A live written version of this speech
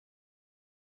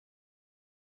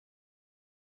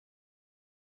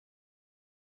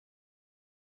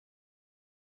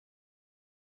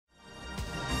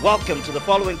Welcome to the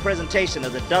following presentation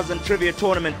of the Dozen Trivia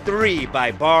Tournament 3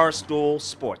 by Barstool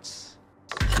Sports.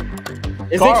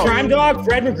 Is it Crime Dog,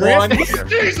 Fred McGriff?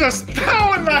 Jesus,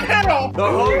 how in the hell? The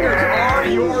Hookers are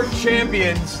your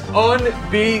champions.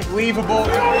 Unbelievable.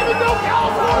 You don't even know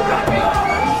California.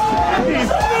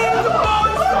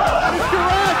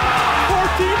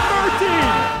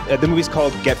 The movie's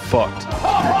called Get Fucked.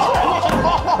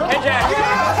 And Jack,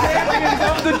 champions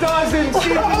of the Dozen,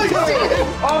 season 2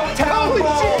 of Town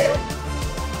Ball.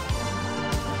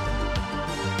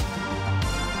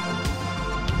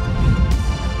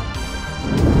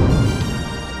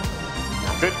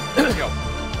 Good. Let's go.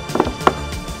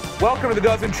 Welcome to the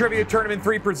Dozen Trivia Tournament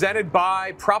 3 presented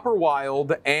by Proper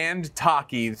Wild and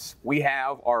Takis. We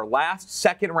have our last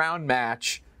second round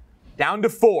match. Down to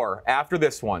 4 after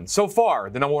this one. So far,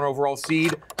 the number 1 overall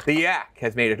seed, the Yak,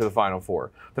 has made it to the Final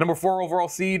Four. The number 4 overall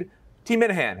seed, Team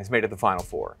Minahan, has made it to the Final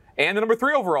Four. And the number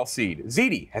 3 overall seed,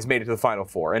 Ziti, has made it to the Final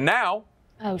Four. And now...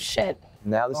 Oh, shit.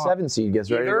 Now the 7 seed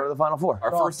gets ready to go to the Final Four. Our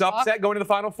first upset going to the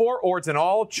Final Four, or it's an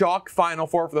all-chalk Final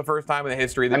Four for the first time in the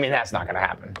history of the... I mean, that's not going to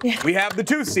happen. We have the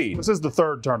 2 seed. This is the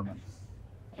 3rd tournament.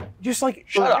 Just like...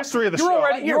 The history of the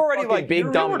show. You're already like...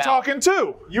 big dumb we're mouth. talking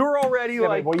too. You were already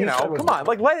like, you know, come on.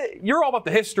 Like, you're all about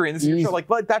the history, and this is your show. Like,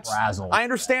 that's... Frazzled. I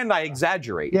understand I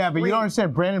exaggerate. Yeah, but you don't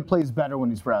understand. Brandon plays better when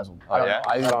he's frazzled. Oh, yeah?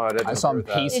 I saw him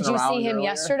pacing Did you around see him earlier.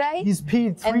 yesterday? He's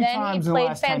peed 3 and then times he in the played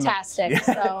last 10 minutes. fantastic.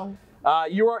 So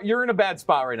You're in a bad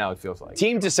spot right now, it feels like.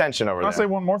 Team dissension over Can I there. say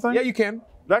one more thing? Yeah, you can.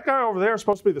 That guy over there is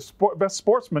supposed to be the best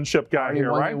sportsmanship guy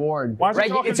here, won the right? award. Why is he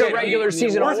talking It's a shit? regular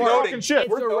season We're award. talking shit.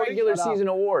 It's a regular season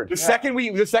award. The second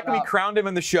we crowned him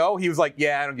in the show, he was like,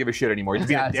 "Yeah, I don't give a shit anymore." He's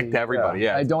being a dick to everybody.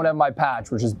 Yeah. I don't have my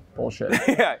patch, which is bullshit.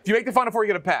 Yeah. If you make the Final Four, you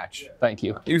get a patch. Thank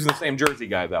you. Using the same jersey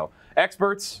guy though.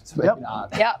 Experts, Yep.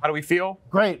 yeah, how do we feel?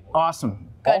 Great. Awesome.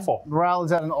 Awful. Morale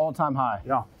is at an all-time high.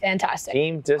 Yeah. fantastic.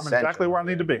 Team I'm dissension. exactly where I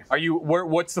need to be. Are you?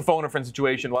 What's the phone a friend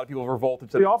situation? A lot of people have revolted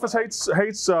to The office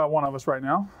hates one of us right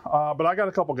now, but I got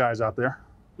a couple guys out there.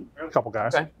 I got a couple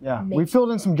guys. Okay. Yeah. We filled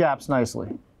in some gaps nicely.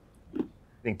 I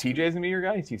think TJ's gonna be your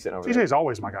guy. He's sitting over there. TJ's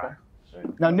always my guy.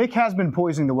 Now, Nick has been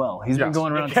poisoning the well. He's been Yes.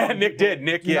 going around. Yeah, Nick did.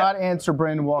 Nick, Do not answer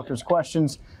Brandon Walker's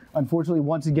questions. Unfortunately,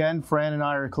 once again, Fran and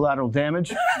I are collateral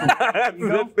damage.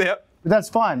 Yep. But that's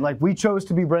fine. Like, we chose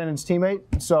to be Brandon's teammate,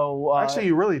 so... Actually,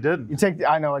 you really didn't. you take.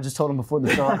 I know, I just told him before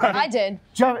the show. I did.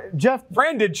 Jeff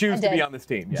Fran did choose to I be did. on this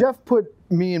team. Yeah. Jeff put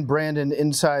me and Brandon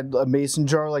inside a mason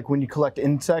jar, like when you collect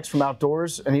insects from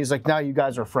outdoors, and he's like, now you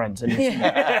guys are friends. And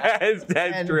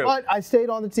That's true. But I stayed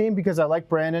on the team because I like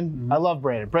Brandon. I love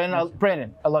Brandon.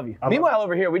 Brandon, I love you. Meanwhile,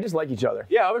 over here, we just like each other.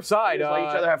 Yeah, other side. We just like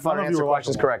each other, have fun, none and of you answer are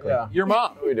questions likable. correctly. Yeah. Your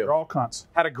mom We do. You're all cunts.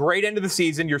 had a great end of the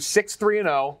season. You're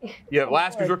 6-3-0. You have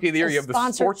last year's Rookie of the Year. You have the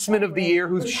Sponsored Sportsman of the Year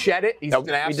who's shed it. He's No, an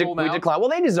asshole we now. declined. Well,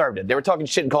 they deserved it. They were talking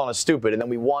shit and calling us stupid, and then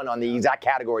we won on the exact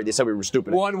category they said we were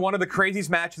stupid. Won one of the craziest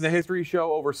matches in the history show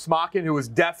over Smockin, who was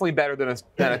definitely better than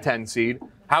a 10 seed.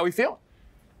 How are we feeling?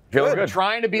 Feeling good.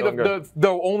 Trying to be Feeling good. the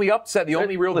only upset, the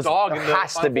only real Listen, dog in the there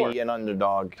has to Final be Four. an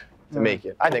underdog to make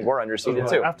it. I think we're underseeded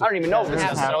too. I don't even know if this is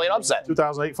necessarily an upset.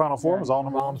 2008 Final Four was all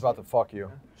number one. Mom's about to fuck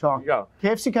you. Chalk. you go.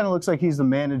 KFC kind of looks like he's the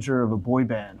manager of a boy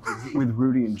band with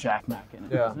Rudy and Jack Mack in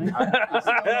it.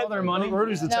 Yeah. All their money.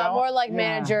 Rudy's the No, talent. more like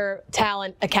manager,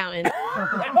 talent, accountant.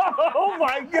 Oh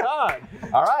my God!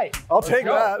 All right. I'll take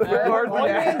that.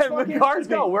 Let's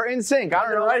go. We're in sync. I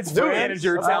don't know. Let's do it.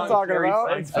 Manager, That's what I'm talent, talking Carey about.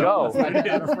 Franks.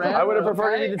 Let's go. I would have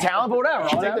preferred to be the talent, but whatever.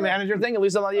 I'll take the manager thing. At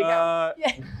least I'm not the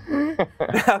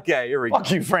account. Okay, here we go.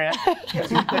 Fuck you, Fran.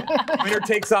 Winner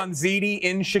takes on Ziti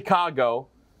in Chicago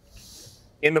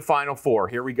in the Final Four.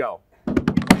 Here we go.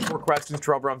 4 questions,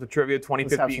 12 rounds of trivia,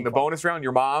 25th being the bonus round.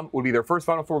 Your mom would be their first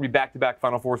Final Four, would be back-to-back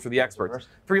Final Fours for the experts.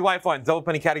 3 lifelines, double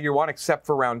penny category 1, except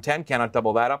for round 10. Cannot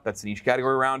double that up. That's in each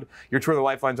category round. Your 2 other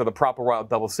lifelines are the Proper Wild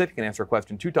double sit. You can answer a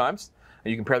question 2 times.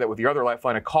 And you can pair that with your other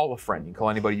lifeline, a call a friend. You can call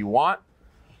anybody you want.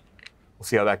 We'll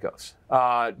see how that goes.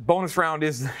 Bonus round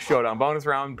is the showdown. Bonus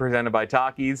round presented by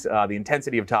Takis. The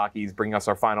intensity of Takis bringing us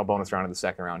our final bonus round of the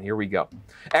second round. Here we go.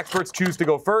 Experts choose to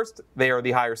go first. They are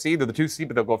the higher seed. They're the 2 seed,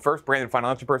 but they'll go first. Brandon, final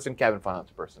answer person. Kevin, final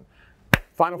answer person.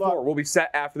 Final Four will be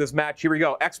set after this match. Here we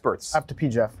go. Experts. I have to pee,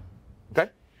 Jeff. Okay.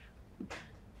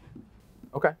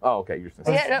 Okay. Oh, okay. You're just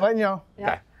Yeah, no. Letting you know.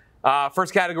 Okay.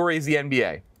 First category is the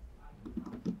NBA.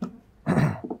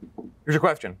 Here's your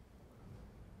question.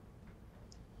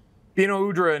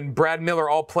 Bino Udrih and Brad Miller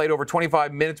all played over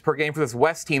 25 minutes per game for this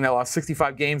West team that lost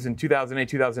 65 games in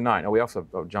 2008-2009. Oh, we also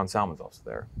have John Salmon's also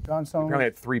there. John Stone. Apparently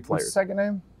had 3 What's players. his second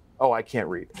name? Oh, I can't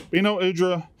read. Bino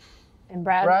Udrih. And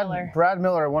Brad Miller. Brad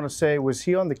Miller, I want to say, was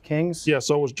he on the Kings? Yeah,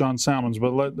 so was John Salmons,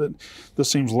 but this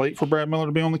seems late for Brad Miller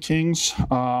to be on the Kings.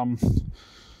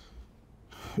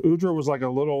 Udra was like a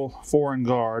little foreign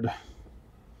guard.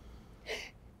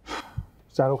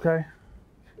 Is that okay?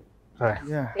 Okay.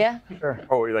 Yeah. Yeah. Sure.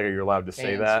 Oh, you're allowed to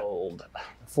say that?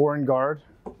 Foreign guard.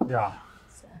 Yeah.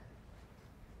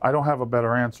 I don't have a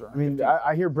better answer. I mean,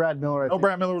 I hear Brad Miller. No,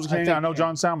 Brad Miller was a king. I know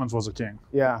John Salmons was a king.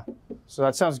 Yeah. So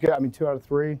that sounds good. I mean, 2 out of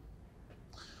 3.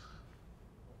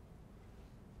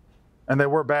 And they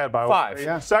were bad by 5.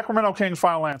 Yeah. Sacramento Kings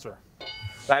final answer.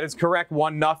 That is correct.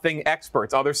 1-0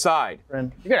 experts. Other side. You're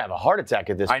gonna have a heart attack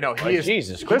at this. I know, he is.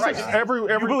 Jesus This Christ. is every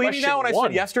You believe me now when I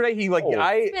said yesterday? He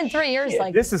It's been 3 years.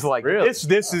 Like This is like Really?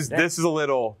 this is a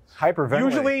little Hyperventilating.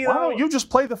 usually. Why don't you just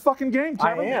play the fucking game,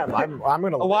 Kevin? I am. I'm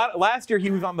gonna. A lot. Last year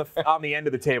he was on the end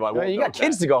of the table. I won't You know got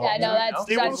kids to go home. yeah, no, that's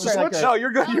He wants to true. switch. No,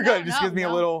 you're good. You're good. It just No, gives me a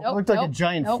no, little. nope, Looked like a nope,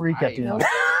 giant nope. freak at the end.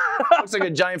 Looks like a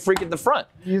giant freak at the front.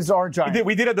 He's our giant.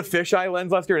 We did have the fisheye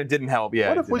lens last year and it didn't help. Yeah.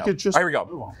 What it if we didn't could help. just... Here we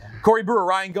go. Corey Brewer,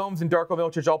 Ryan Gomes, and Darko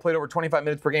Milicic all played over 25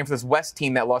 minutes per game for this West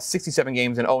team that lost 67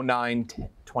 games in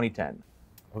 2009-2010.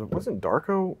 Wasn't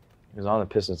Darko? He was on the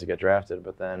Pistons to get drafted,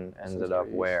 but then ended up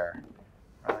where?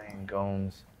 Ryan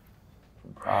Gomes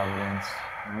from Providence.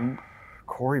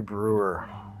 Corey Brewer.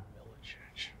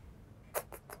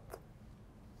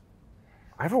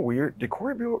 I have a weird. Did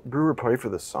Corey Brewer play for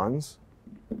the Suns?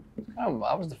 That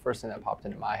was the first thing that popped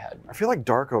into my head. I feel like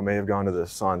Darko may have gone to the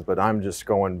Suns, but I'm just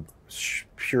going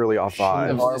purely off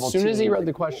vibes. As soon as he read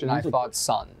the question, I thought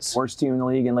Suns. Worst team in the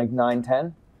league in like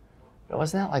 9-10.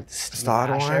 Wasn't that like the Steve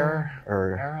Nash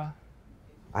era?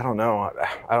 I don't know.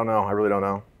 I don't know. I really don't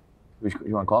know.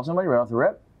 You want to call somebody right off the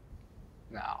rip?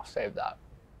 No, save that.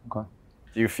 Okay.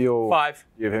 Do you feel? 5.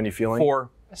 Do you have any feeling? 4.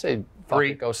 I say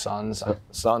 3. Go Suns.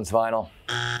 Suns final.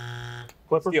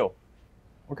 Clippers? Steal.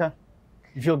 Okay.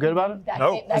 You feel good about it? That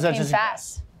No. came, that Is that came just-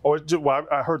 fast. Oh, well,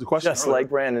 I heard the question. Just earlier. like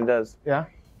Brandon does. Yeah.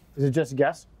 Is it just a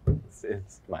guess?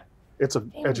 It's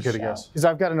an educated guess. Because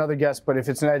I've got another guess, but if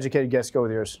it's an educated guess, go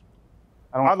with yours.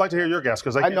 I'd like to hear your guess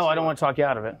because I know I don't want to talk you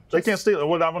out of it. They can't steal it.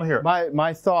 What I want to hear.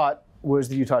 My thought was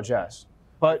the Utah Jazz,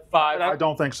 but 5. I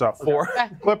don't think so. 4.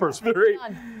 Clippers. 3.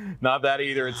 Not that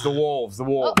either. It's the Wolves. The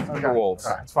Wolves. Timberwolves.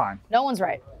 All right, it's fine. No one's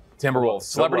right. Timberwolves.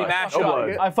 Celebrity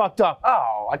mashup. I fucked up.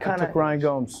 Oh, I I kind took Ryan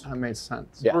Gomes. That made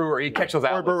sense. Yeah. Brewer. You catch those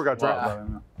Corey outlets. Brewer got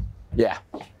drafted. Yeah.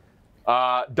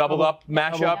 Doubled up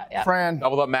mashup. Yeah. Fran.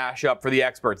 Doubled up mashup for the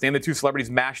experts. Name the 2 celebrities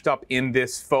mashed up in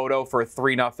this photo for a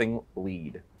 3-0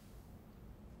 lead.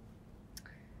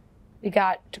 We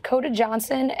got Dakota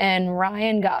Johnson and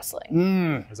Ryan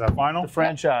Gosling. Is that final? The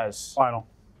franchise. Final.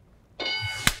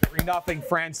 3-0.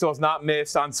 Fran still has not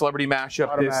missed on celebrity mashup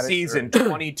this Automatic. season.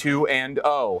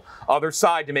 22-0. Other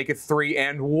side to make it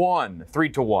 3-1.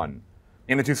 3-1.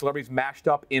 Name the 2 celebrities mashed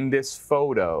up in this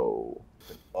photo.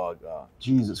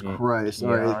 Jesus Christ.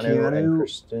 All right,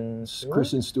 Keanu and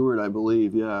Kristen Stewart, I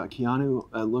believe. Yeah, Keanu.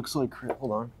 It looks like.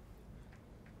 Hold on.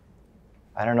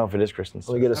 I don't know if it is Kristen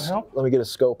Stewart. Let me get a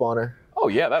scope on her. Oh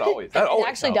yeah, that always. It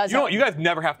actually does You know, help. you guys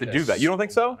never have to do that. You don't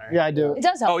think so? Yeah, I do. It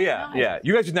does help. Oh yeah, yeah.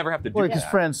 You guys just never have to do Well, because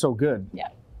that. Fran's so good. Yeah.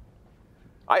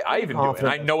 I even do it.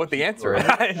 I know what the answer is.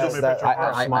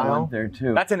 I went there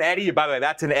too. That's an Eddie. By the way,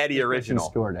 that's an Eddie original.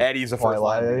 Stewart. Eddie's the first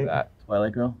line to do that.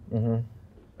 Twilight Girl.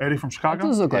 Eddie from That Chicago?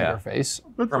 does look like Yeah. her face.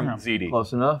 Good for From him. ZD.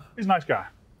 Close enough. He's a nice guy.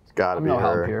 It's got to I'm be no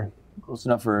help her. here. Close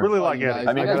enough for. Really like you Eddie. guys-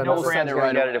 I mean, you guys I know both said Fran's it gonna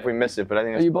right get it away. if we miss it, but I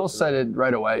think that's You both said it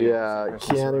right away. Yeah,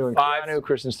 Keanu and 5. Keanu,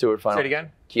 Kristen Stewart final. Say it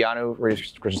again. Keanu,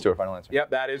 Kristen Stewart final answer.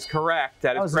 Yep, that is correct.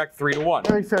 That is correct. 3-1.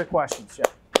 Very fair questions.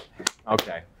 Yeah.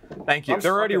 Okay. Thank you.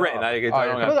 They're already written.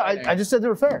 I I just said they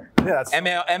were fair. Yeah, that's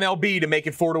MLB to make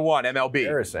it 4-1. MLB.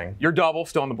 embarrassing. You're double,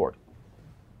 still on the board.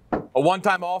 A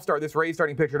one-time All-Star, this Rays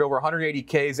starting pitcher at over 180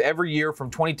 Ks every year from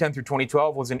 2010 through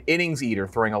 2012 was an innings eater,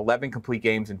 throwing 11 complete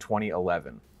games in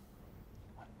 2011.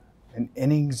 An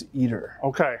innings eater.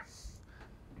 Okay.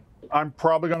 I'm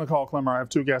probably going to call Clemmer. I have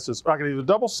 2 guesses. I can either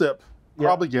double sip,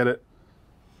 probably get it,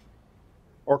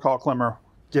 or call Clemmer,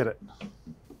 get it.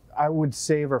 I would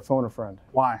save or phone a friend.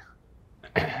 Why?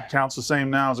 It counts the same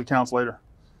now as it counts later.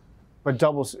 But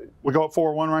doubles. We go at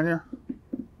 4-1 right here?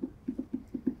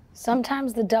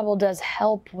 Sometimes the double does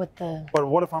help with the. But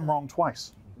what if I'm wrong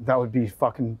twice? That would be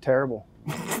fucking terrible.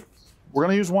 We're going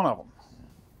to use one of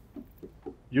them.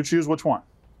 You choose which one.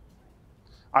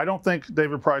 I don't think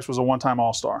David Price was a one-time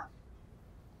All-Star.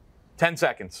 10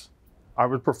 seconds. I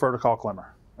would prefer to call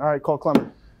Clemmer. All right, call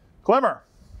Clemmer. Clemmer.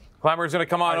 Clemmer's going to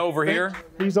come on over think here.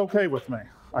 He's okay with me.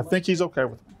 I think he's okay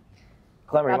with me.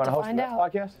 Clemmer, you About want to to host find the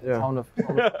out. podcast?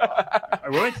 Yeah. I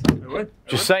would. I would.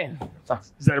 Just saying.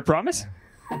 Is that a promise?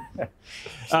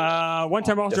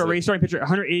 One-time All-Star, Rays starting pitcher,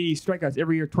 180 strikeouts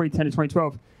every year, 2010 to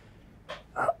 2012.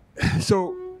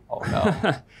 So,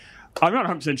 I'm not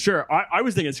 100% sure. I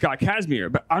was thinking Scott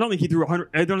Kazmir, but I don't think he threw 100.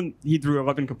 I don't think he threw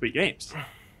 11 complete games.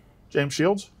 James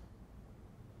Shields?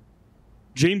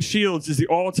 James Shields is the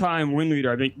all-time win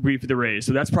leader, I think, for the Rays.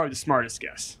 So that's probably the smartest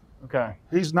guess. Okay.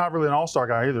 He's not really an all-star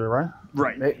guy either, right?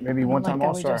 Right. Maybe one-time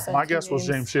all-star. My guess was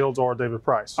James Shields or David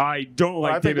Price. I don't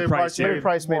like David Price. David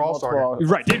Price made all-star.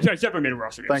 Right. David Price definitely made a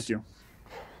roster. Thank you.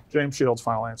 James Shields,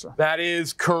 final answer. That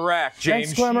is correct.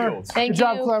 James Shields. Thank Good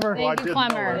job, you. Clemmer. Thank you,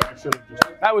 Clemmer.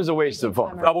 That was a waste of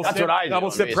fun. Double That's sip, what I do.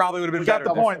 double sip probably would have been Got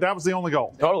better. the point. That was the only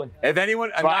goal. Totally. If anyone,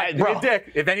 I'm not being a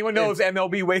dick. If anyone knows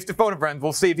MLB wasted phone friends,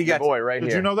 we'll see if he gets Boy, right Did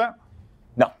here. you know that?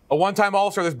 No. A one-time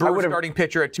All-Star, this Brewers starting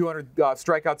pitcher at 200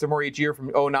 strikeouts or more each year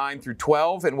from 09 through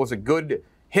 12, and was a good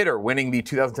hitter, winning the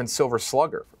 2010 Silver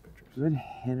Slugger for pitchers. Good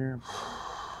hitter.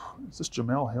 Is this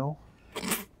Jamel Hill?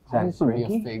 I used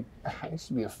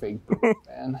to be a fake Brewers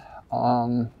fan.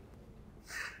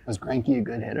 Was Greinke a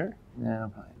good hitter? Yeah,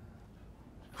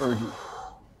 probably.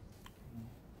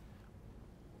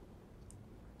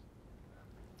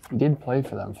 He did play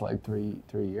for them for like three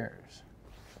years,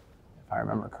 if I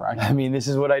remember correctly. I mean, this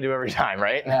is what I do every time,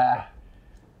 right? Yeah.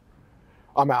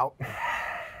 I'm out.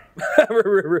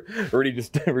 Rudy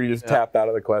just tapped out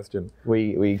of the question.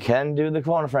 We can do the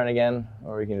corner friend again,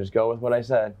 or we can just go with what I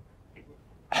said.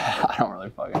 I don't really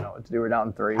fucking know what to do. We're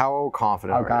down 3. How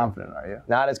confident How confident are you?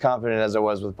 Not as confident as I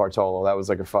was with Bartolo. That was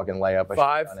like a fucking layup. I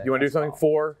 5. You want to do something?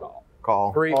 4.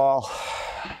 Call. 3. Call.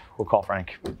 We'll call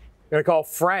Frank. Gonna call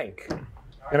Frank.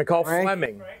 Gonna call Frank?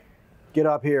 Fleming. Get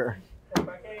up here. Here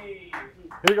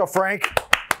you go, Frank.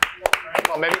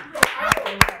 Come on, baby.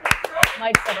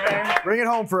 Mike's up there. Bring it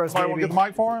home for us, Somebody want to baby. get the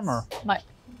mic for him? Or? Mike.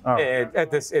 Oh.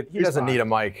 He doesn't need a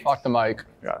mic. Fuck the mic.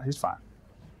 Yeah, he's fine.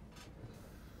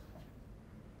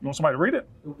 You want somebody to read it?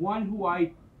 The one who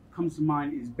comes to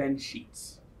mind is Ben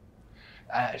Sheets.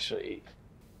 Actually,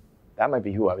 that might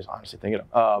be who I was honestly thinking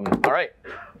of. All right.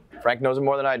 Frank knows it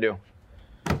more than I do.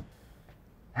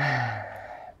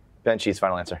 Ben Sheets,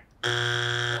 final answer.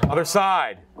 Other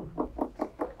side.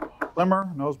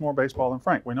 Clemmer knows more baseball than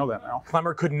Frank. We know that now.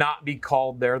 Clemmer could not be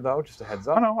called there, though. Just a heads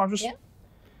up. I know. I'm just. Yeah.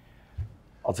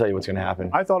 I'll tell you what's going to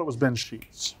happen. I thought it was Ben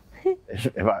Sheets.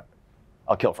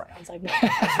 I'll kill Frank. Sounds like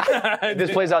If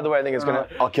this plays out the way I think it's going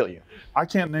to, I'll kill you. I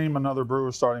can't name another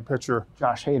Brewers starting pitcher.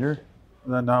 Josh Hader.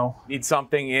 Then no. Need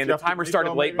something in. Jeff The timer D'Amico,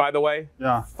 started late, maybe? by the way.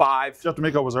 Yeah. 5. Jeff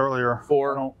D'Amico was earlier.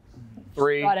 4.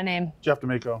 3. Got a name. Jeff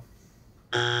D'Amico.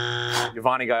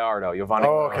 Giovanni Gallardo. Giovanni.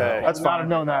 Oh, Gallardo. okay. That's I'd not fine. have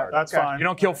known that. That's fine. You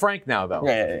don't kill Frank now, though.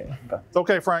 Yeah. It's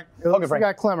okay, Frank. Okay, Frank. We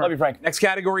got Clemmer. Love you, Frank. Next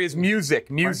category is music.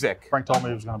 Music. Frank told me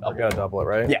he was going to You gotta double it,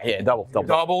 right? Yeah, double.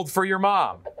 Doubled for your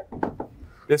mom.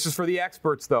 This is for the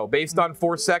experts, though. Based on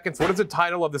 4 seconds, what is the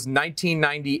title of this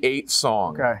 1998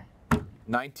 song? Okay.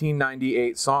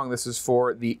 1998 song. This is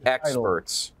for the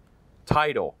experts.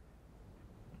 Title.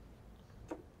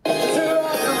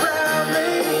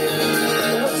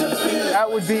 That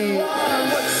would be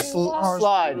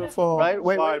Slide, right?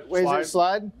 Wait, is it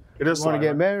Slide? It is You want Slide, to get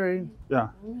right? married? Yeah.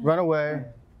 Run away.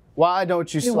 Why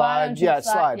don't you Why slide? don't you Yeah,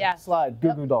 slide? slide. Yeah. Slide.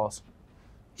 Goo Goo Dolls.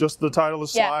 Just the title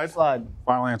is Yeah. Slide. Slide.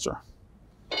 Final answer.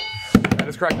 That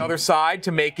is correct. Other side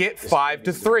to make it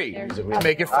 5-3. To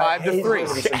make it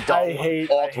 5-3. I hate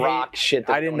alt rock shit.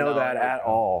 I didn't know that at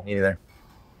all. Me neither.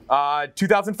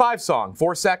 2005 song.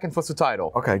 4 seconds. What's the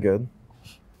title? Okay, good.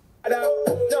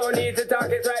 No need to talk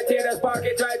it right here, just park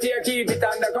it right here, keep it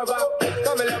undercover.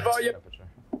 Come and love all you.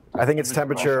 I think it's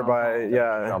Temperature by,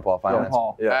 Jean Paul, final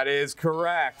answer. Yeah. That is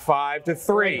correct.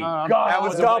 5-3. God, That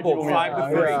was doubled. 5-3. I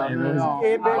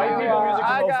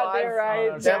got there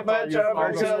right. Temperature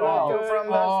versus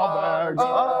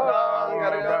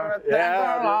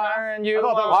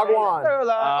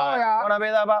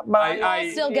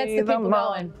Still gets the people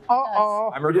going.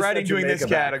 I'm regretting doing this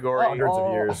category. Hundreds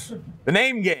of years. The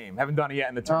name game. Haven't done it yet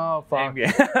in the Oh, fuck. name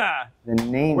game. The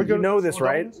name. You know this,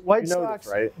 right? White You know Sox.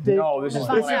 this, right? No, this is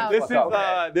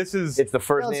This is It's the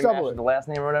first Let's name double matches it. the last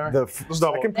name or whatever. The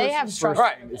double. second They have person's structure.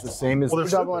 first name is the same as Well, the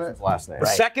there's double person's last name. the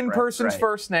second person's right.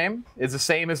 first name is the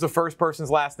same as the first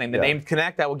person's last name. The Yeah. names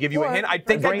connect. That will give you a hint. I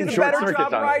think I Brain did a short better circuit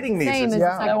job on it. writing these. Same as the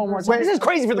Yeah. second person. This is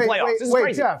crazy for the playoffs. This is Wait,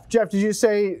 crazy. Jeff, did you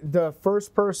say the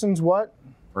first person's what?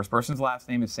 First person's last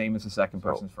name is same as the second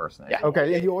person's first name. Yeah.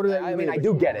 Okay, in the order that you I mean, gave I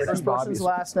do get it. First person's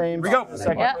last name. Here we go.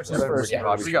 Second Yeah. person's first name.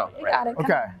 Here we go. You got it.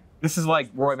 Okay. This is like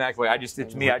Roy McAvoy. I just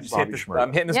hit Bobby this. Schmurd.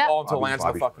 I'm hitting this Yeah. ball until it Bobby, lands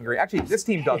on the Bobby. fucking green. Actually, this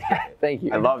team does get it. Thank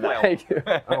you. I love that. Thank you.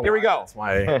 Here we go. That's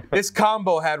my. This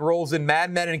combo had roles in Mad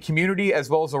Men and Community, as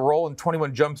well as a role in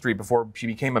 21 Jump Street before she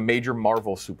became a major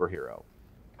Marvel superhero.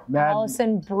 Mad.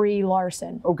 Allison Brie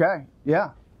Larson. Okay.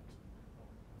 Yeah.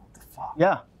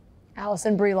 Yeah.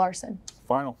 Allison Brie Larson.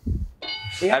 Final.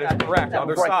 That is correct.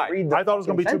 Other side. I thought it was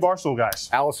going to be two Barstool guys.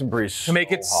 Allison Breeze. To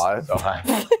make it So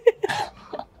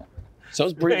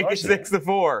it's Brie make it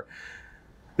 6-4.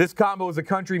 This combo is a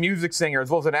country music singer as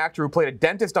well as an actor who played a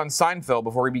dentist on Seinfeld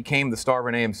before he became the star of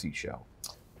an AMC show.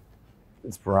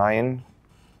 It's Brian,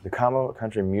 the combo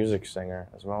country music singer,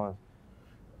 as well as.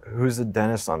 Who's the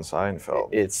dentist on Seinfeld?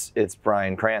 It's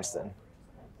Bryan Cranston.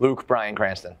 Luke Bryan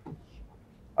Cranston.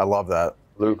 I love that.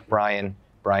 Luke Bryan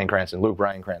Cranston. Luke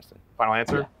Bryan Cranston. Final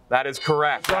answer? That is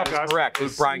correct. That is correct.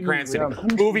 Luke Bryan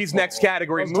Cranston. Movies, next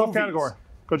category. That was a tough category.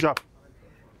 Good job.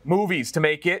 Movies to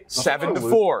make it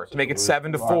 7-4. To make it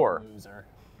 7-4.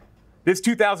 This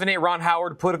 2008 Ron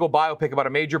Howard political biopic about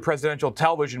a major presidential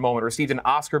television moment received an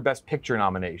Oscar Best Picture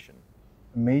nomination.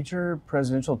 Major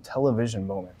presidential television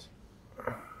moment.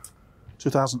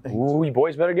 2008. Ooh, you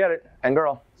boys better get it. And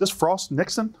girl. Is this Frost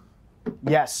Nixon?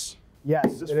 Yes. Yes.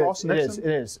 Is this Frost Nixon? It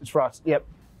is. It's Frost. Yep.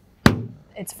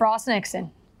 It's Frost Nixon.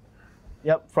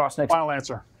 Yep. Frost Nixon. Final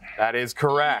answer. That is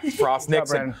correct. Frost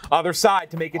Nixon. Other side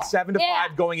to make it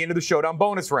 7-5 going into the Showdown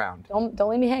bonus round. Don't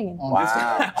leave me hanging.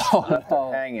 Wow.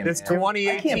 Hanging. This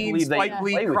 2018 Spike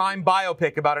Lee crime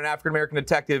biopic about an African-American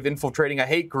detective infiltrating a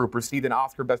hate group received an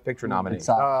Oscar Best Picture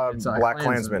nomination. Black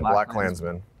Klansman. Black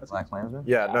Klansman. Black Klansman?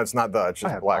 Yeah, no, it's not the. It's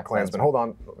just Black Klansman. Hold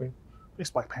on.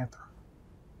 It's Black Panther.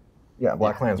 Yeah,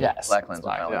 Black Klansman. Yes. Black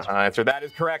Klansman. Answer. That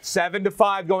is correct.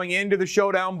 7-5 going into the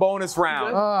Showdown bonus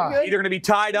round. Either going to be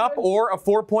tied up or a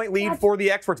 4-point lead for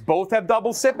the experts. Both have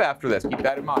double sip after this. Keep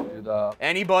that in mind.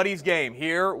 Anybody's game.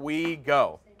 Here we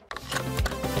go.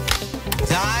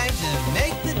 Time to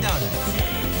make the donuts.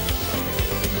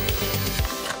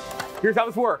 Here's how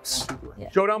this works.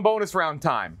 Showdown bonus round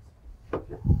time.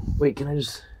 Wait, can I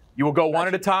just... You will go one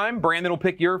at a time. Brandon will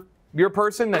pick your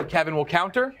person, then Kevin will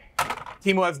counter.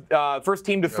 Team who has first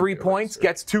team to 3 points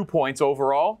gets 2 points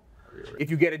overall. If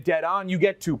you get it dead on, you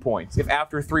get 2 points. If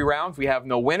after 3 rounds we have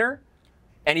no winner,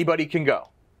 anybody can go.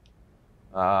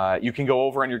 You can go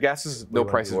over on your guesses. No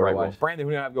prices right. Well, Brandon,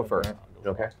 who do you have to go first?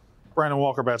 Okay. Brandon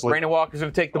Walker, bats lead. Brandon Walker's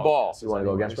going to take the ball. You want to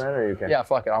go against Brandon or are you okay? Yeah,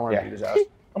 fuck it. I want to beat his ass.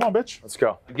 Come on, bitch. Let's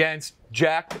go. Against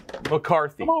Jack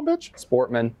McCarthy. Come on, bitch.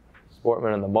 Sportman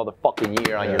in the motherfucking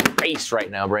year on your face right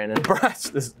now, Brandon.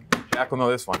 Jack will know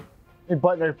this one. Hey,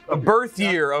 Butler. The birth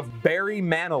year of Barry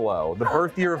Manilow. The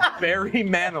birth year of Barry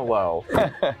Manilow.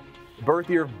 The birth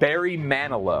year of Barry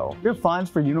Manilow. You have fines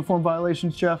for uniform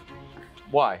violations, Jeff?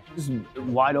 Why? Just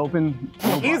wide open.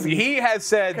 He has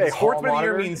said Sportsman of the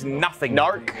Year means nothing.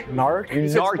 Narc. He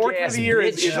said Sportsman of the Year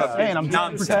is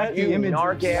nonsense. You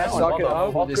narc ass. Suck it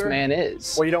up. Who this man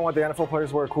is. Well, you don't want the NFL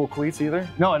players to wear cool cleats either?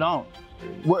 No, I don't.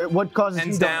 What causes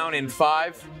Hands down in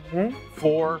 5,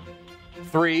 4,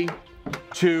 3,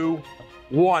 2,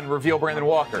 1. Reveal Brandon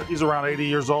Walker. He's around 80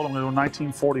 years old. I'm going to go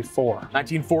 1944.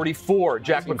 1944.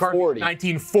 Jack McCarthy.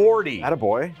 1940.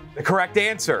 Attaboy. The correct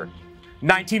answer.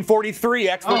 1943.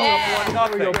 Experts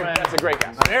up 1-0. That's a great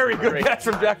guess. Very good guess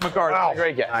from Jack McCarthy. Wow.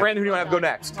 Great guess. Brandon, who do you want to have go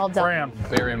next? Well done. Fran.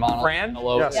 Barry Manilow. Fran?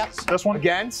 Yes. Yep. This one?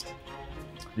 Against?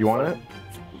 You want it?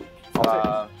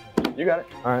 You got it.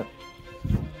 All right.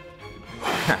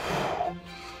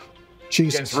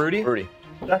 Against Rudy? Rudy.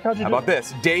 Jack, how'd you How do? about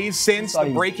this? Days since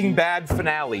the Breaking Bad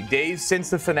finale. Days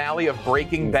since the finale of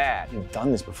Breaking Bad. We've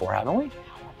done this before, haven't we?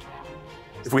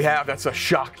 If we have, that's a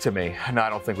shock to me. No,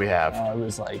 I don't think we have. It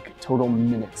was like total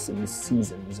minutes and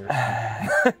seasons.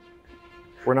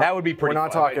 Or that would be pretty. We're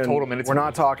not fun, talking. right? Total minutes. We're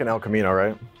not talking El Camino,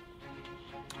 right?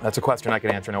 That's a question I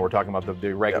can answer. No, we're talking about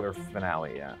the regular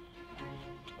finale, yeah,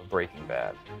 of Breaking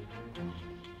Bad.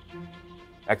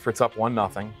 Experts up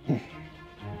 1-0.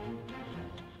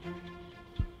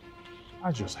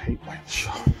 I just hate playing the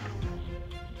show.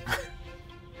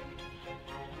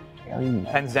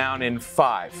 Pens down in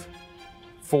 5,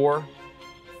 4,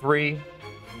 3,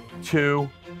 2,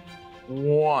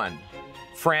 1.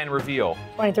 Fran, reveal.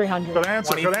 2,300. Good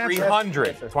answer. Good answer.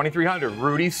 2,300. 2,300.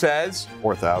 Rudy says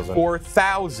 4,000.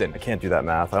 4,000. I can't do that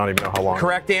math. I don't even know how long.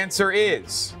 Correct answer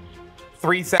is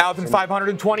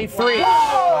 3,523.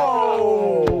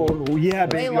 Oh, yeah,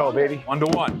 baby. Way Go, longer. baby.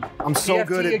 1-1. I'm so PFT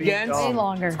good at being against Way dumb.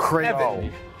 longer. Crazy.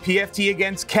 Kevin. PFT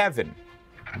against Kevin.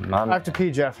 I have to pee,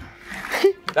 Jeff.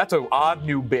 That's an odd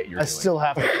new bit you're I doing. still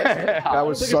have to. That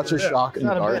was such a shock in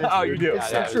the dark. Oh, you do.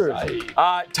 It's the truth.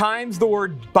 Times the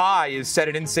word bye is said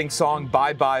in NSYNC song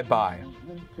Bye Bye Bye.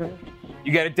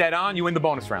 You get it dead on, you win the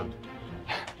bonus round.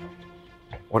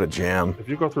 What a jam. If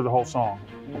you go through the whole song.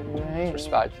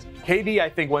 Respect. KD, I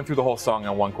think, went through the whole song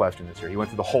on one question this year. He went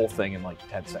through the whole thing in like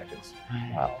 10 seconds.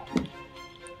 Wow.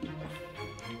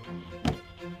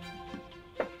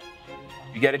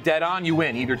 You get it dead on, you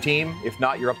win. Either team. If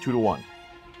not, you're up 2-1.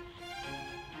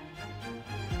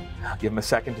 Give them a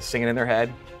second to sing it in their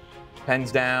head.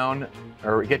 Pens down,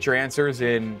 or get your answers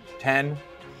in 10,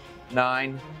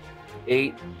 9,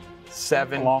 8,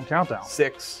 7, A long countdown.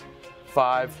 6,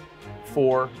 5,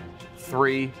 4,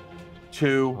 3,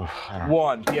 2,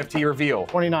 1. PFT reveal.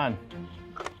 29.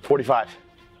 45.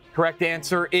 Correct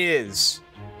answer is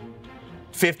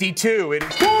 52. It is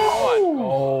 1.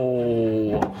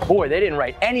 Oh. Boy, they didn't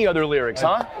write any other lyrics,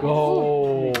 huh?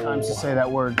 Oh. Times to say that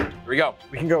word. Here we go.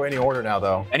 We can go any order now,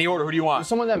 though. Any order. Who do you want?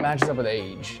 Someone that matches up with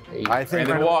age. I think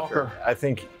Brandon Walker. I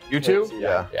think You too?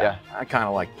 Yeah. I kind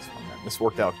of like this one, man. This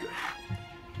worked out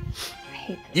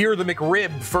good. Year the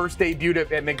McRib first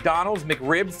debuted at McDonald's.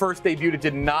 McRib first debuted. It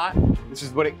did not. This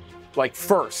is what it, like,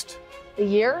 first. The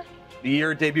year? The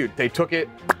year it debuted. They took it.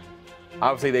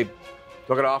 Obviously, they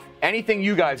took it off. Anything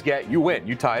you guys get, you win.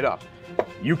 You tie it up.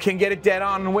 You can get it dead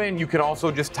on and win. You can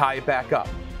also just tie it back up.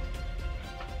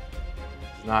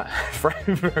 It's not Frank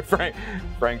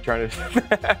trying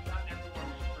to.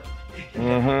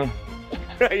 Mm-hmm.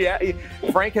 Yeah,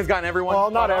 Frank has gotten everyone.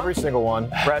 Well, not every single one.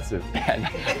 Impressive.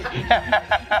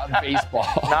 Baseball.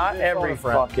 Not every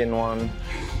fucking one.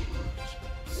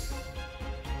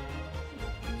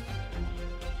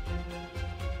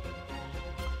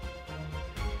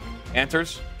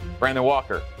 Answers? Brandon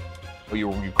Walker. Oh,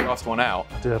 you crossed one out.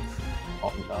 I did.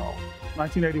 Oh, no.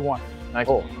 1981.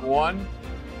 1981.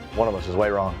 One of us is way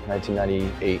wrong.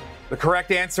 1998. The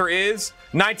correct answer is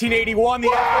 1981. The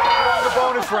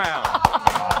bonus round.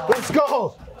 Let's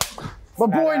go. My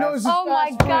boy knows his Oh my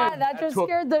fast God, food. that just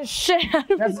scared the shit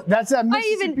out of me. That's that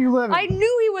Mississippi living. I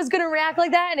knew he was going to react like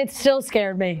that, and it still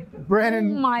scared me.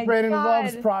 Brandon, Oh my Brandon God.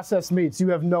 loves processed meats. You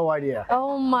have no idea.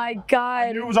 Oh my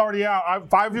God. It was already out. I'm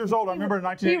 5 years old. I remember in He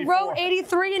 1984. wrote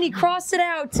 83 and he crossed it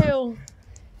out too.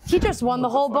 He just won the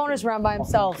whole bonus round by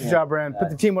himself. Good job, Brandon. Put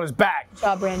the team on his back. Good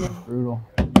job, Brandon. Brutal.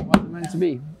 Wasn't meant to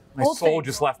be. My soul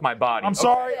just left my body. I'm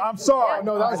sorry. I'm sorry.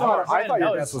 No, that was hard. I thought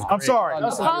your guess was I'm sorry.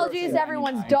 Apologies to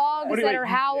everyone's dogs What do you that mean? are Yeah,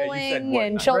 you howling said what?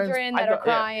 and children that are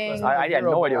crying. I had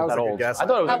no idea it was that That was a old. good guess. I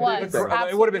thought it was That a was. good thing.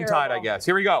 It would have been tied, I guess.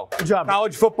 Here we go. Good job.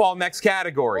 College football, next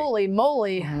category. Holy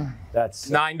moly. That's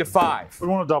 9 to 5. We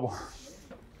want a double.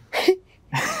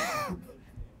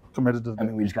 Committed to the. I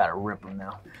mean, we just got to rip them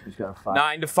now. We just got to fight.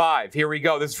 9 to 5. Here we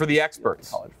go. This is for the experts.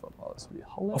 College football. This would be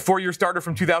A hilarious. four-year starter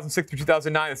from 2006 through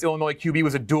 2009, this Illinois QB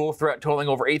was a dual threat, totaling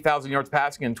over 8,000 yards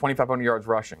passing and 2,500 yards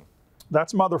rushing.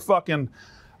 That's motherfucking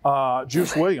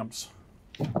Juice Williams.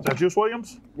 Is that Juice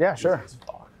Williams? Yeah, sure.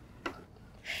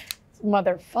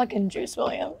 Motherfucking Juice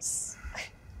Williams.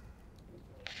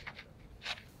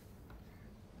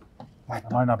 It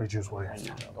might not be Juice Williams.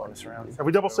 Bonus round. Have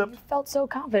we double sipped? Felt so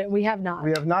confident. We have not.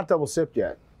 We have not double sipped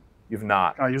yet. You've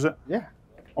not. Can I use it? Yeah.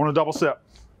 I want to double sip.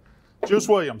 Juice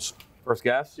Williams. First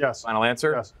guess? Yes. Final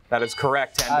answer? Yes. That is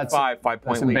correct. 10 to 5, 5-point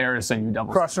That's lead. embarrassing. You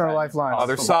double. Crushing our lifelines.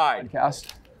 Other side.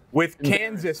 Podcast. With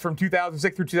Kansas from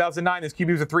 2006 through 2009, this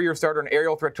QB was a three-year starter, an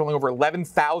aerial threat, totaling over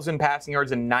 11,000 passing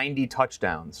yards and 90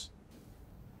 touchdowns.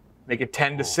 Make it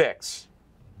 10 to 6.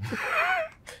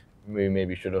 We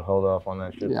maybe should have held off on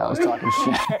that shit. Yeah, I was talking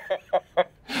shit.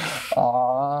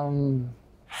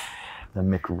 The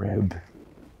McRib.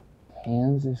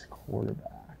 Kansas quarterback.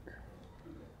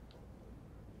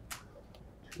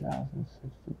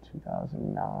 2006 to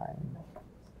 2009.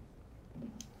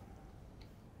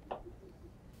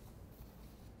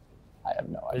 I have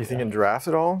no idea. Are you thinking draft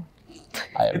at all?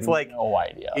 I have It's like no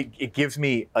idea. It gives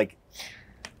me like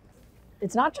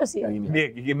It's not just you.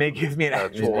 it gives me an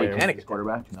actual panic.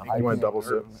 Quarterback? You want to double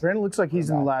sip? Brandon looks like he's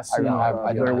in the last I scene. don't have,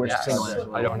 I don't have a Which guess.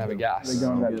 team? I don't have a guess. They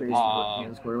go in that base.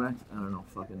 Kansas quarterback? I don't know.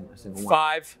 Fucking a single one.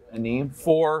 5, A name?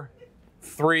 4,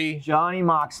 3. Johnny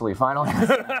Moxley. Final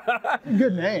answer.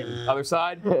 Good name. Other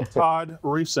side. Todd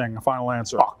Reesing. Final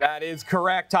answer. That is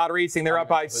correct. Todd Reesing. They're up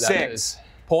by 6. is.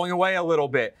 Pulling away a little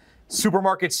bit.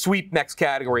 Supermarket sweep next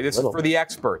category. This is for the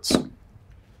experts.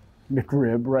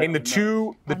 McRib, right? In the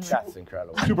two That's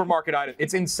incredible. supermarket items.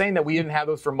 It's insane that we didn't have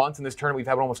those for months in this tournament. We've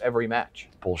had it almost every match.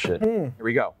 Bullshit. Here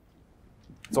we go.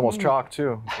 It's almost chalk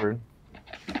too. Weird.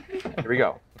 Here we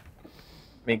go. I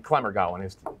mean, Clemmer got one.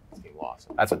 His team lost.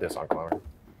 That's a diss on Clemmer. I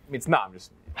mean, it's not. I'm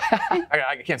just.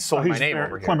 I can't sold my name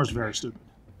over here. Clemmer's very stupid.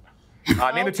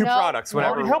 Name the two No. products.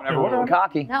 Whenever.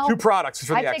 Cocky. No. Two products is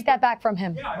for the I take experts. that back from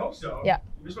him. Yeah, I hope so. Yeah.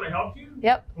 This would have helped you?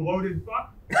 Yep. Bloated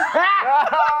fuck?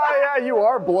 Yeah, you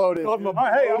are bloated. Hey,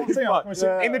 I want to see him. Let me see.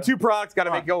 Name the two products. Got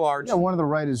to make it go large. Yeah, one of the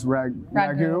right is ragu.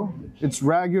 It's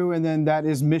ragu, and then that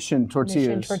is mission tortillas.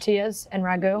 Mission tortillas and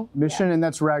ragu. Mission, and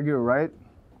that's ragu, right?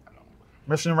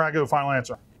 Mission and Ragu. Final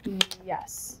answer.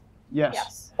 Yes. Yes.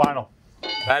 Yes. Final.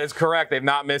 That is correct. They've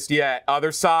not missed yet.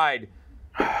 Other side.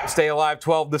 Stay alive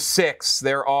 12 to 6.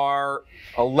 There are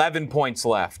 11 points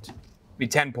left. Be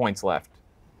 10 points left.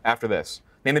 after this.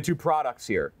 Name the two products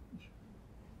here.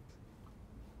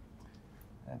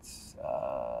 That's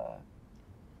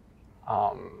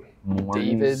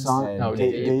David's. No,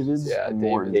 David's. Yeah,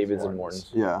 David's and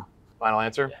Morton's. Yeah. Final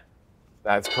answer? Yeah.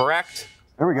 That's correct.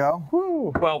 There we go.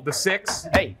 Woo.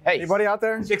 12-6. Hey. Anybody out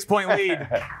there? 6-point lead.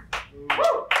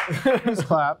 Just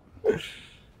clap.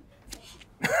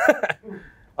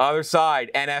 Other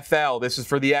side, NFL. This is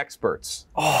for the experts.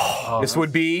 This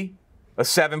would be a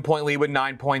 7-point lead with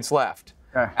 9 points left.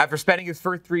 Okay. After spending his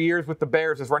first 3 years with the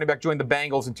Bears, this running back joined the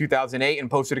Bengals in 2008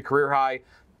 and posted a career high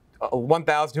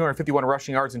 1,251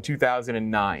 rushing yards in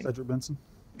 2009. Cedric Benson.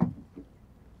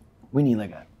 we need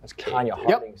like a Tanya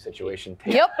Harding situation.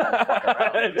 Yep.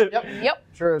 Yep.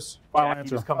 Sure is. Final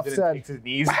answer. Just comes in and takes his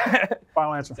knees.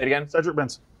 Final answer. Say it again. Cedric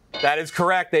Benson. That is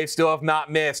correct. They still have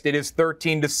not missed. It is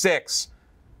 13-6.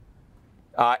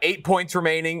 8 points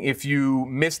remaining. If you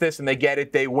miss this and they get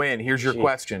it, they win. Here's your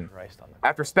question.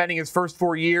 After spending his first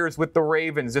 4 years with the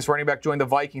Ravens, this running back joined the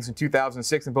Vikings in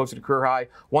 2006 and posted a career high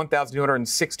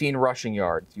 1,216 rushing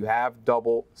yards. You have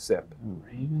double sip.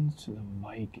 Ravens to the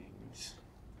Vikings.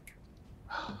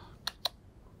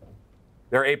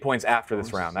 There are 8 points after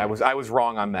this round. I was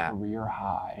wrong on that. Career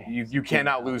high. You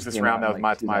cannot lose this round. That was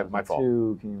my fault.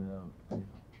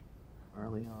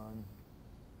 Early on.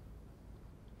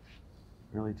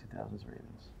 Early 2000s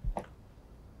Ravens.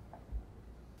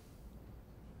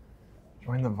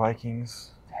 Join the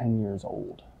Vikings. 10 years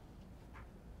old.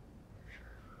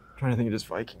 Trying to think of just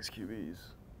Vikings QBs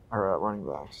or running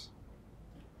backs.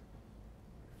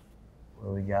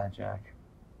 What do we got, Jack?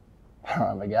 I don't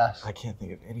have a guess. I can't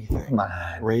think of anything. Come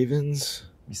on. Ravens.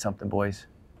 Be something, boys.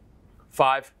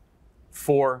 5,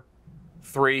 4,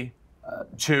 3,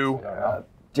 2.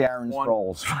 Darren One.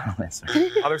 Sproles. Final answer.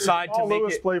 Other side to Paul make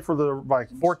Lewis it played for the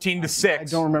Vikings. 14-6. I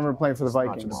don't remember playing for the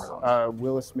Vikings.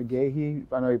 Willis McGahee.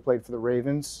 I know he played for the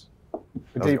Ravens.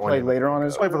 But did he play later on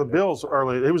his? He played for the Bills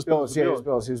early. He was Bills. Yeah, he was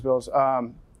Bills. He was Bills.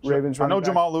 Ravens. I know running back.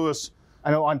 Jamal Lewis.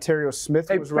 I know Ontario Smith.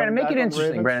 Hey, was Brandon, running make it back on the interesting,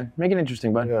 Ravens. Brandon. Make it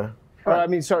interesting, bud. Yeah. I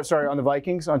mean, sorry, on the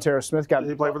Vikings, Ontario Smith got. Did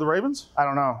he play for the Ravens? I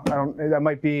don't know. That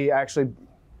might be actually.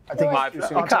 I think Five. he's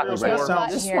Ontario Smith.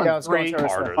 Yeah, let's go Ontario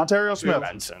Smith. Ontario Smith.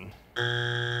 Benson.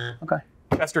 Okay.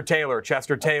 Chester Taylor.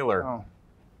 Oh.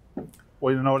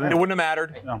 Well, you didn't know what it It is. wouldn't have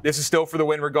mattered. No. This is still for the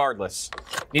win regardless.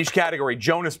 Niche category,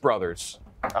 Jonas Brothers.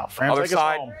 Oh, Fran, Other take us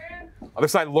side,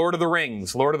 home. Lord of the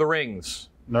Rings.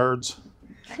 Nerds.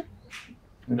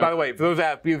 By the way, for those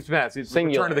that it's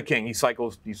Singular. Return of the King. He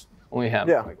cycles. He's Only him.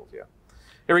 Yeah. cycles. Yeah.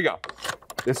 Here we go.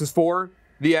 This is for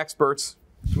the experts.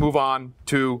 Let's move on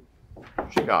to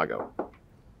Chicago.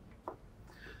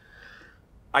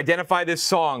 Identify this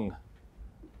song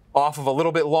off of a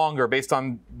little bit longer based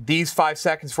on these 5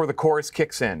 seconds before the chorus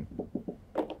kicks in.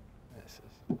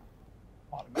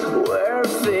 We're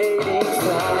fading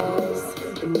fast,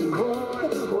 and we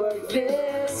won't work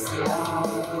this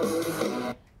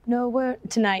out. Nowhere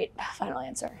tonight. Final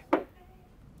answer.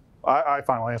 I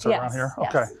final answer Yes, around here.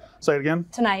 yes. Okay. Say it again.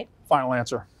 Tonight. Final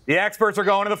answer. The experts are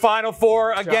going to the Final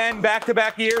Four again,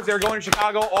 back-to-back years. They're going to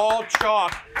Chicago, all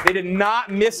chalk. They did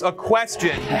not miss a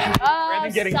question. Oh,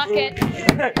 suck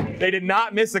it. They did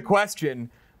not miss a question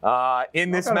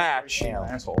in this match.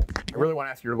 Asshole. I really want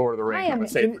to ask your Lord of the Rings. I'm going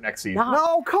to save it for next season.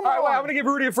 No, come All right, well, I'm going to give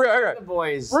Rudy a free. All right.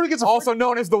 Boys. Rudy gets a Also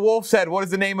known as the Wolf's Head. What is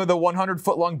the name of the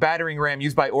 100-foot-long battering ram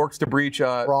used by orcs to breach?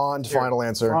 Ron, final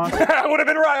answer. Would have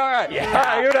been right. All right. Yeah.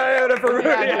 All right. Good for Rudy.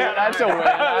 Yeah, that's a win.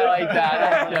 I like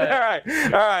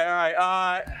that. All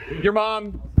right. Your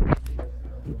mom.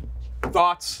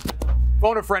 Thoughts?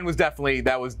 Phone a Friend was definitely,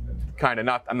 that was kind of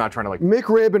not, I'm not trying to like.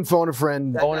 McRib and Phone a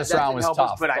Friend. Bonus round was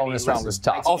tough. Bonus round was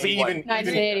tough. Also, even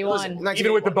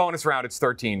 1981. with the bonus round, it's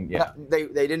 13. Yeah. They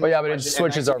didn't. But yeah, but it just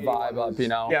switches our vibe up, you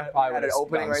know. Yeah. We had an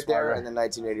opening right there, and then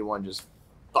 1981 just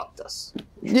fucked us.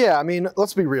 Yeah, I mean,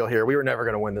 let's be real here. We were never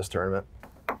going to win this tournament.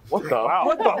 What the? Wow.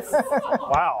 What the?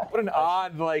 Wow. What an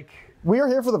odd like. We are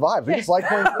here for the vibes. We just like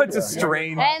playing. It's a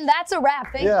strange. And that's a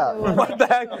wrap. Thank you. What the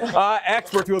heck?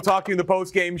 Experts, we will talk to you in the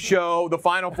post-game show. The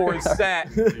Final Four is set.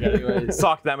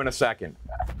 Talk to them in a second.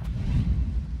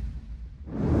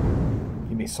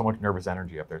 Give me so much nervous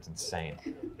energy up there. It's insane.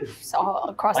 So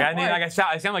across Like, the I mean, board.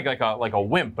 I sound like a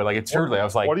wimp, but like it's truly. I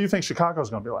was like, What do you think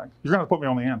Chicago's going to be like? You're going to put me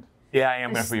on the end. yeah, I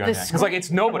am going to put you on that. Because like it's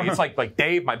nobody. It's like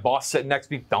Dave, my boss, sitting next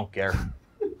to me. Don't care.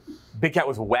 Big Cat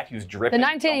was wet. He was The dripping.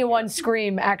 1981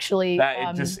 scream actually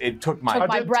It took my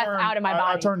breath out of my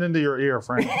body. I turned into your ear,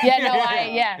 Frank. Yeah, no,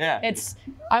 yeah. Yeah. It's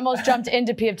I almost jumped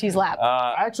into PFT's lap.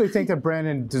 I actually think that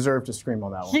Brandon deserved to scream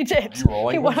on that one. He did. He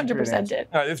 100% did.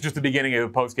 This is just the beginning of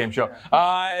the post-game show.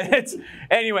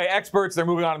 Anyway, experts, they're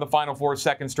moving on to the Final Four,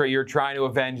 second straight year, trying to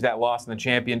avenge that loss in the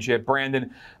championship. Brandon,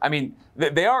 I mean,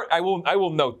 they are, I will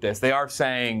note this, they are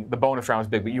saying the bonus round was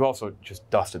big, but you also just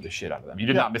dusted the shit out of them. You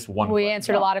did not miss one. We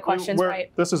answered a lot of questions right.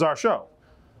 This is our show.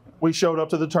 We showed up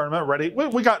to the tournament ready.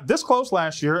 We got this close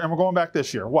last year, and we're going back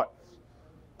this year. What?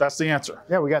 That's the answer.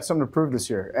 Yeah, we got something to prove this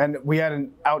year. And we had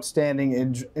an outstanding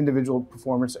individual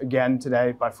performance again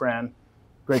today by Fran.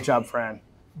 Great job, Fran.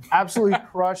 Absolutely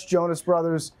crushed Jonas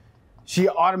Brothers. She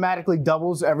automatically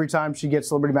doubles every time she gets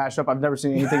Celebrity Mashup. I've never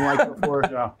seen anything like it before.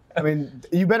 Yeah. I mean,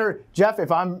 you better, Jeff,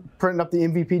 if I'm printing up the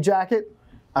MVP jacket,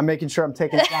 I'm making sure I'm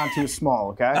taking it down too small,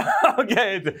 okay?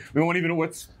 Okay, we won't even know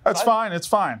what's... That's fine, it's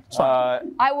fine. It's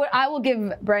fine. I will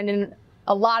give Brandon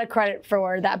a lot of credit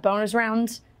for that bonus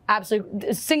round.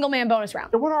 Absolutely, single man bonus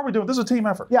round. What are we doing? This is a team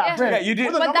effort. Yeah, you did.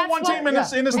 We're the number one team in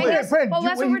this league. Well,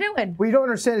 that's what we're doing. What you don't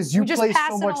understand is you play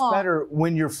so much along. better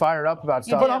when you're fired up about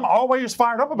stuff. But I'm always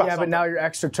fired up about Yeah, something. but now you're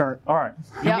extra turn. All right.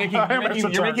 You're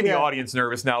making the audience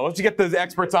nervous now. Let's get the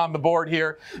experts on the board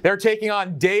here. They're taking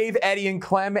on Dave, Eddie, and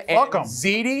Clem and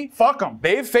Ziti. Fuck them.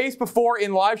 They've faced before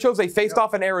in live shows. They faced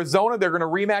off in Arizona. They're going to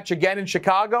rematch again in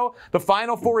Chicago. The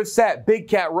Final Four is set. Big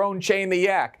Cat, Roan, Chain the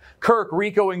Yak, Kirk,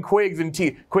 Rico, and Quiggs and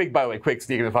T. Quig, by the way, Quig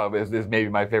sneaking the final is maybe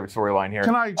my favorite storyline here.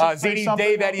 Can I just say Ziti, something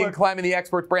Dave, real Eddie, quick? and Clem, and the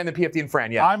experts, Brandon, PFT, and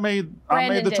Fran. Yeah. I made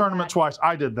the tournament twice.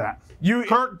 I did that.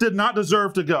 Kirk did not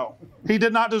deserve to go. He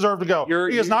did not deserve to go.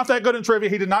 He is not that good in trivia.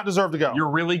 He did not deserve to go. Your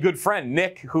really good friend,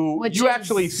 Nick, who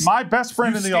my best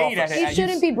friend in the office. He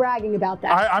shouldn't be bragging about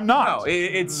that. I'm not. No,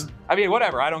 it's. I mean,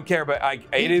 whatever. I don't care, but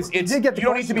it is. It's. You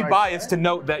don't need to be biased to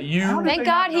note that you. Thank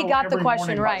God he got the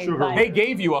question right. They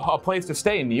gave you a place to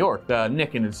stay in New York.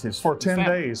 Nick and his for 10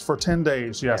 family. days. For 10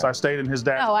 days, yes, I stayed in his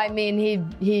dad's. No, I mean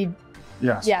he.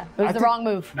 Yes. Yeah, it was the wrong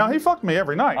move. No, he fucked me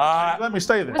every night. Let me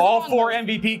stay there. All 4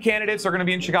 MVP candidates are going to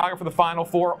be in Chicago for the Final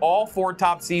Four. All 4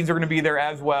 top seeds are going to be there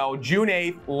as well. June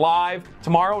 8th, live.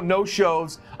 Tomorrow, no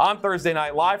shows. On Thursday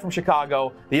night, live from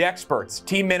Chicago, the experts,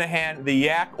 Team Minahan, the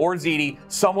Yak, or Ziti,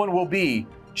 someone will be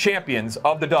champions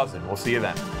of the dozen. We'll see you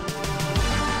then.